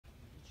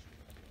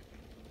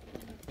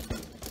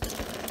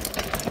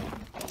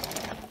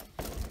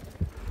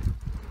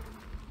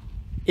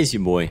It's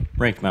your boy,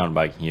 Ranked Mountain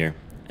Biking here,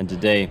 and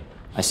today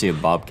I see a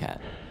bobcat.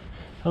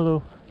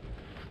 Hello.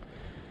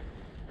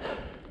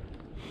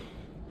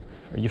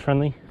 Are you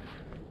friendly?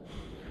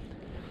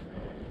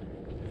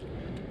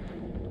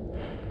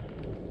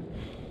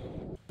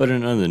 But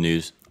in other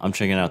news, I'm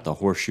checking out the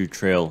Horseshoe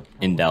Trail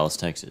in Dallas,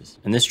 Texas.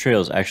 And this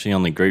trail is actually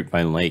on the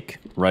Grapevine Lake,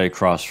 right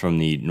across from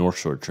the North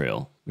Shore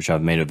Trail, which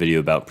I've made a video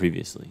about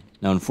previously.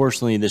 Now,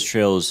 unfortunately, this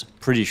trail is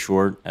pretty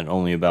short at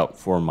only about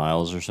 4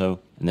 miles or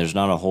so, and there's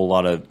not a whole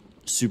lot of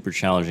super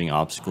challenging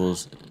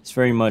obstacles. It's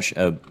very much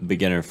a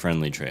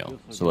beginner-friendly trail,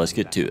 so let's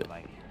get to it.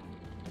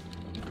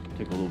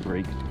 Take a little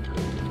break.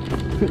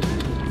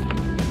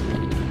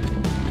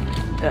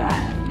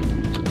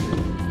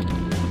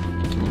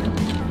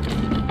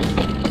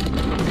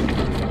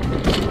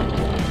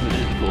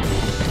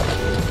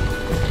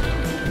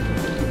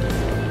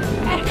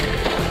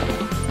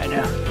 I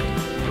know.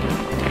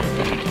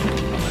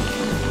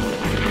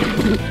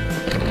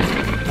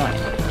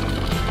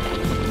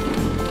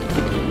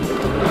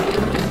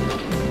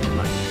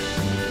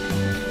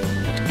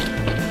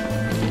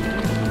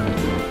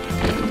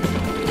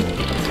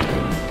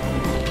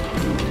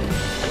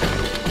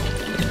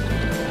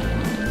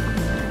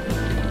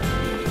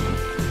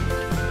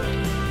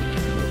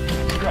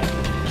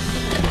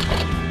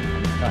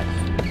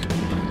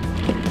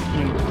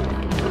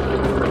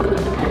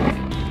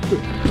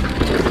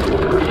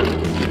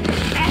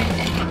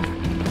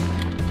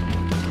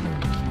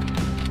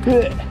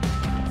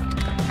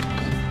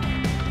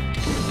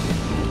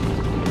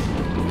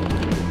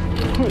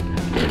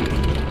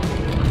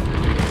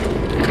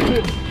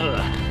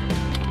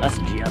 That's a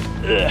jump.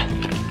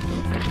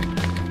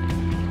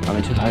 Am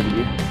I too high for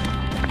you?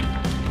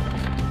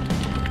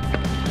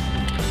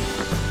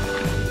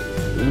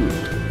 Ooh.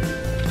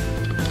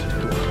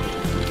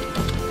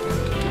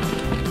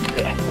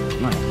 Yeah,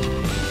 nice.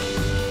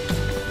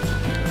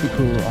 Pretty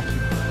cool little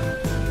obstacle.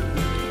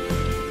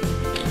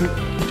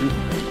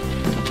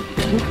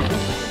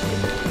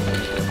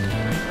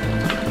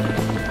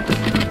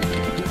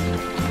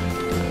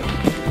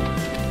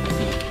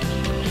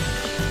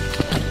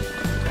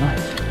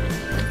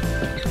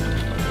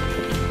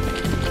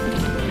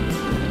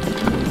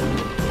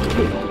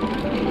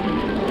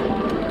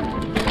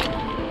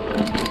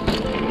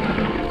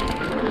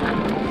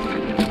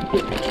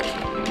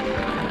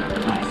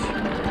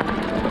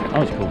 That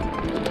was cool.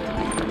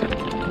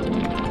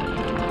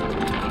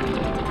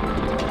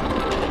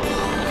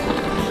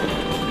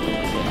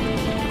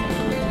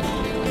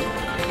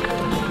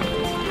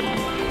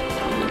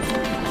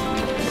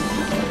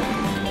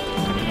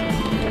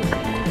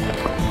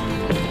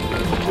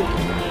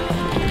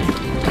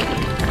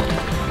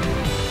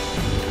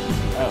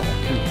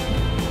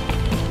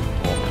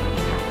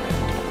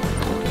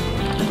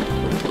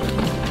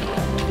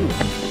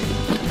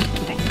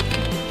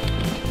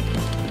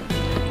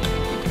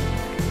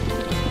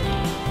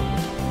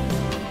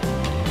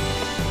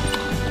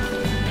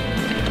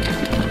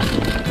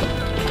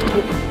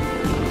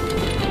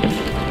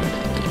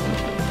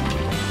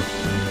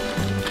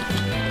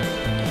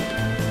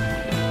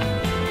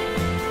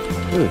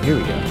 Ooh, here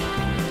we go.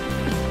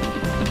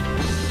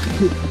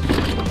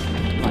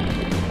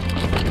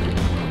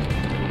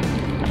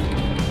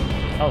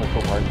 That was a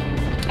cool part.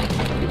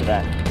 Look at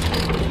that.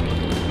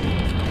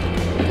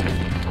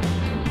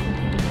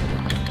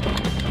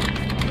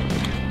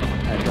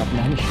 Alright, dropping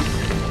down the chute.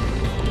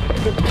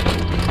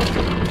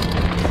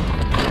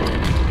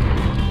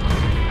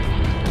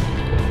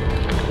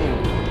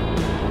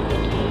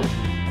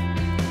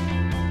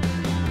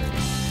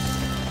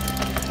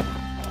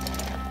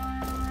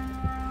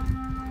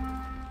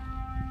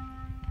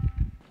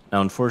 Now,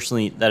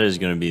 unfortunately, that is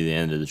going to be the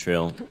end of the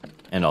trail,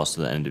 and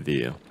also the end of the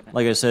video.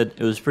 Like I said,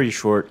 it was pretty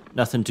short,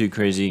 nothing too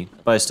crazy,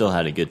 but I still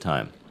had a good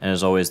time. And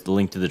as always, the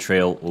link to the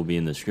trail will be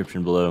in the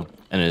description below.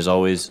 And as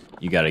always,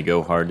 you gotta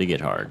go hard to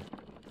get hard.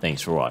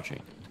 Thanks for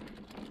watching.